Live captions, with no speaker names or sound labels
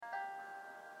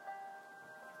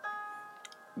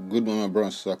Good morning, my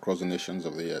brothers across the nations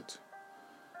of the earth.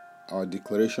 Our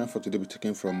declaration for today will be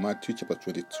taken from Matthew chapter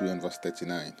 22 and verse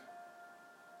 39.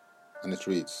 And it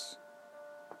reads,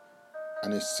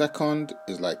 "And a second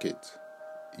is like it,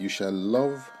 you shall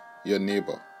love your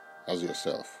neighbor as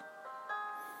yourself."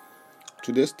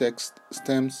 Today's text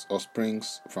stems or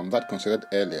springs from that considered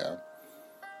earlier,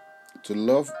 to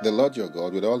love the Lord your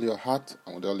God with all your heart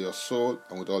and with all your soul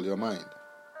and with all your mind.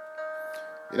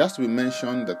 It has to be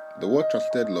mentioned that the word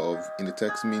translated love in the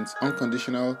text means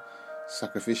unconditional,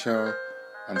 sacrificial,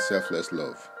 and selfless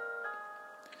love.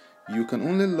 You can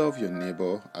only love your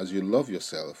neighbor as you love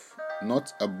yourself,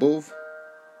 not above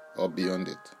or beyond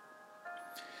it.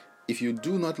 If you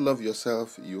do not love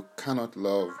yourself, you cannot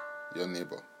love your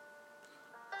neighbor.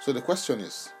 So the question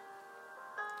is,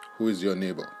 who is your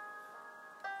neighbor?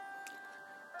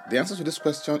 The answer to this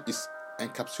question is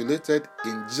encapsulated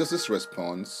in Jesus'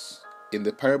 response in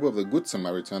the parable of the Good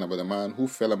Samaritan about the man who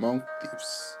fell among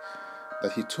thieves,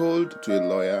 that he told to a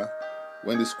lawyer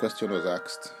when this question was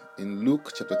asked in Luke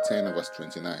chapter 10 and verse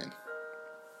 29.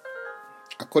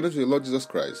 According to the Lord Jesus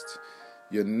Christ,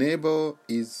 your neighbor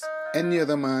is any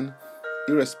other man,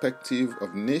 irrespective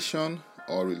of nation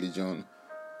or religion,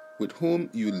 with whom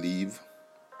you live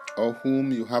or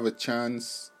whom you have a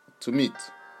chance to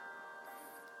meet.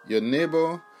 Your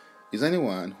neighbor is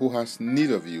anyone who has need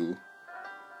of you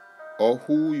or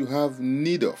who you have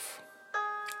need of,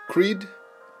 creed,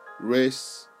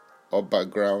 race, or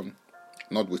background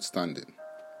notwithstanding.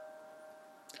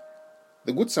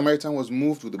 The Good Samaritan was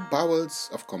moved with the bowels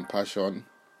of compassion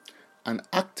and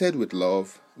acted with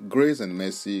love, grace, and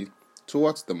mercy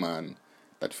towards the man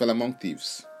that fell among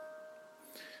thieves.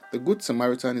 The Good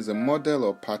Samaritan is a model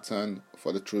or pattern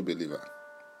for the true believer.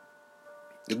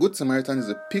 The Good Samaritan is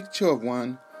a picture of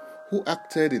one who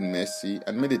acted in mercy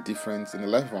and made a difference in the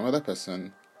life of another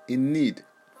person in need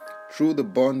through the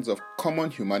bonds of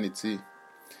common humanity,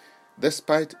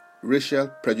 despite racial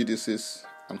prejudices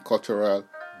and cultural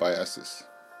biases.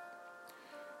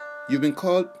 You've been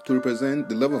called to represent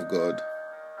the love of God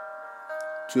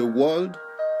to a world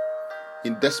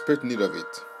in desperate need of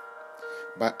it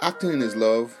by acting in His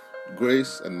love,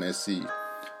 grace, and mercy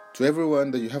to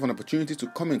everyone that you have an opportunity to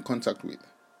come in contact with.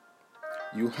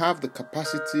 You have the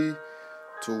capacity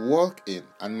to walk in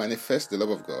and manifest the love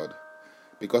of God,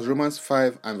 because Romans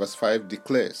 5 and verse 5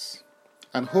 declares,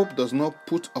 "And hope does not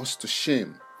put us to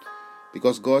shame,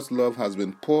 because God's love has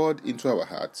been poured into our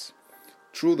hearts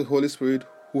through the Holy Spirit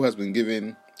who has been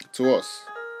given to us."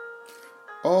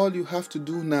 All you have to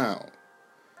do now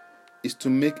is to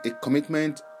make a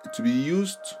commitment to be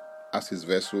used as His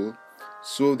vessel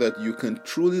so that you can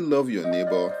truly love your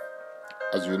neighbor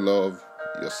as you love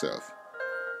yourself.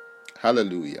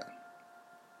 Hallelujah.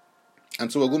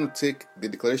 And so we're going to take the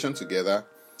declaration together,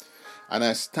 and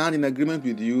I stand in agreement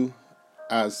with you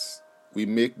as we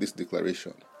make this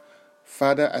declaration.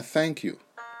 Father, I thank you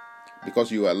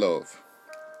because you are love,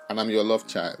 and I'm your love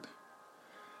child.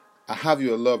 I have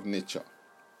your love nature.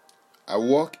 I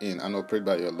walk in and operate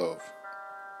by your love.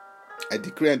 I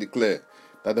decree and declare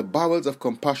that the bowels of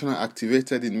compassion are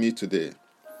activated in me today,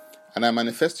 and I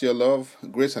manifest your love,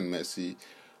 grace, and mercy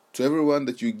to everyone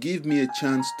that you give me a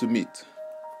chance to meet.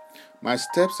 My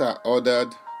steps are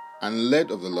ordered and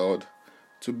led of the Lord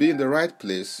to be in the right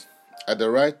place at the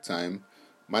right time,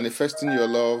 manifesting your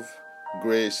love,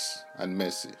 grace, and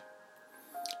mercy.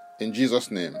 In Jesus'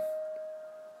 name,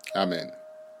 Amen.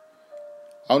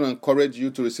 I want to encourage you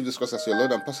to receive this Christ as your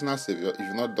Lord and personal Savior. If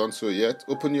you've not done so yet,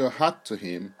 open your heart to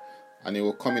Him, and He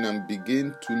will come in and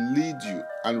begin to lead you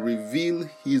and reveal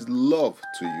His love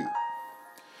to you.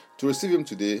 To receive Him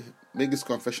today, make this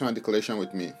confession and declaration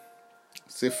with me.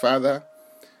 Say, Father,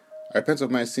 I repent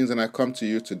of my sins and I come to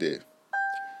you today.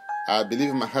 I believe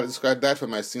in my heart that Christ died for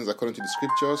my sins according to the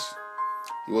Scriptures.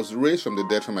 He was raised from the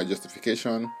dead for my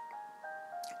justification.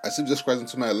 I receive Jesus Christ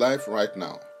into my life right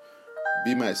now.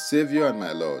 Be my Savior and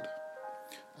my Lord.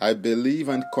 I believe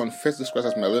and confess Jesus Christ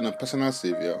as my Lord and personal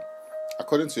Savior.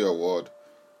 According to your word,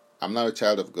 I'm now a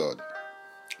child of God.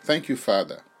 Thank you,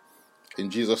 Father. In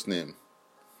Jesus' name,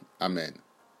 Amen.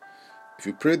 If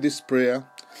you prayed this prayer,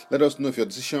 let us know of your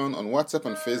decision on WhatsApp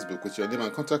and Facebook with your name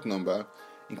and contact number,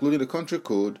 including the country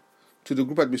code, to the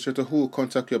group administrator who will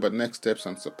contact you about next steps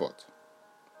and support.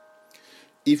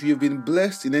 If you've been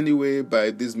blessed in any way by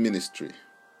this ministry,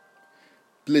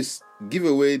 please give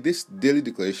away these daily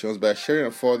declarations by sharing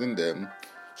and forwarding them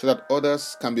so that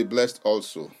others can be blessed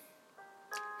also.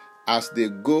 As they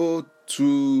go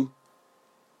to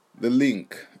the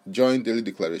link, Join Daily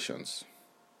Declarations.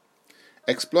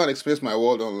 Explore and experience my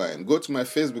world online. Go to my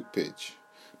Facebook page.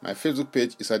 My Facebook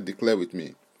page is at Declare With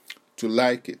Me. To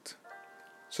like it,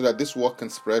 so that this work can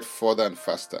spread further and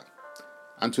faster.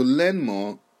 And to learn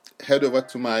more, head over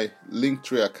to my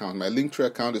Linktree account. My Linktree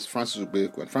account is Francis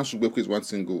Ugbeku, and Francis Ugbeku is one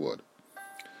single word.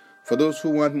 For those who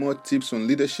want more tips on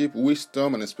leadership,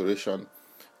 wisdom, and inspiration,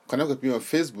 connect with me on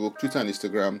Facebook, Twitter, and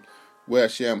Instagram, where I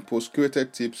share and post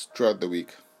curated tips throughout the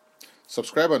week.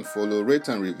 Subscribe and follow, rate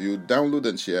and review, download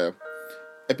and share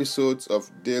episodes of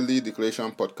Daily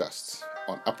Declaration Podcasts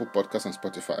on Apple Podcasts and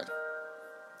Spotify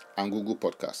and Google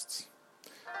Podcasts.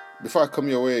 Before I come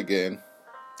your way again,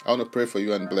 I want to pray for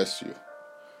you and bless you.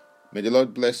 May the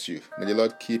Lord bless you. May the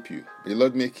Lord keep you. May the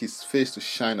Lord make His face to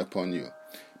shine upon you.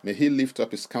 May He lift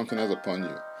up His countenance upon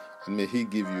you, and may He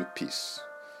give you peace.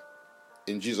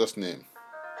 In Jesus' name,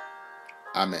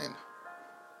 Amen.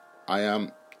 I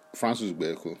am Francis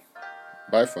Ugbeku.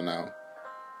 Bye for now,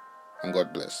 and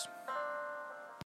God bless.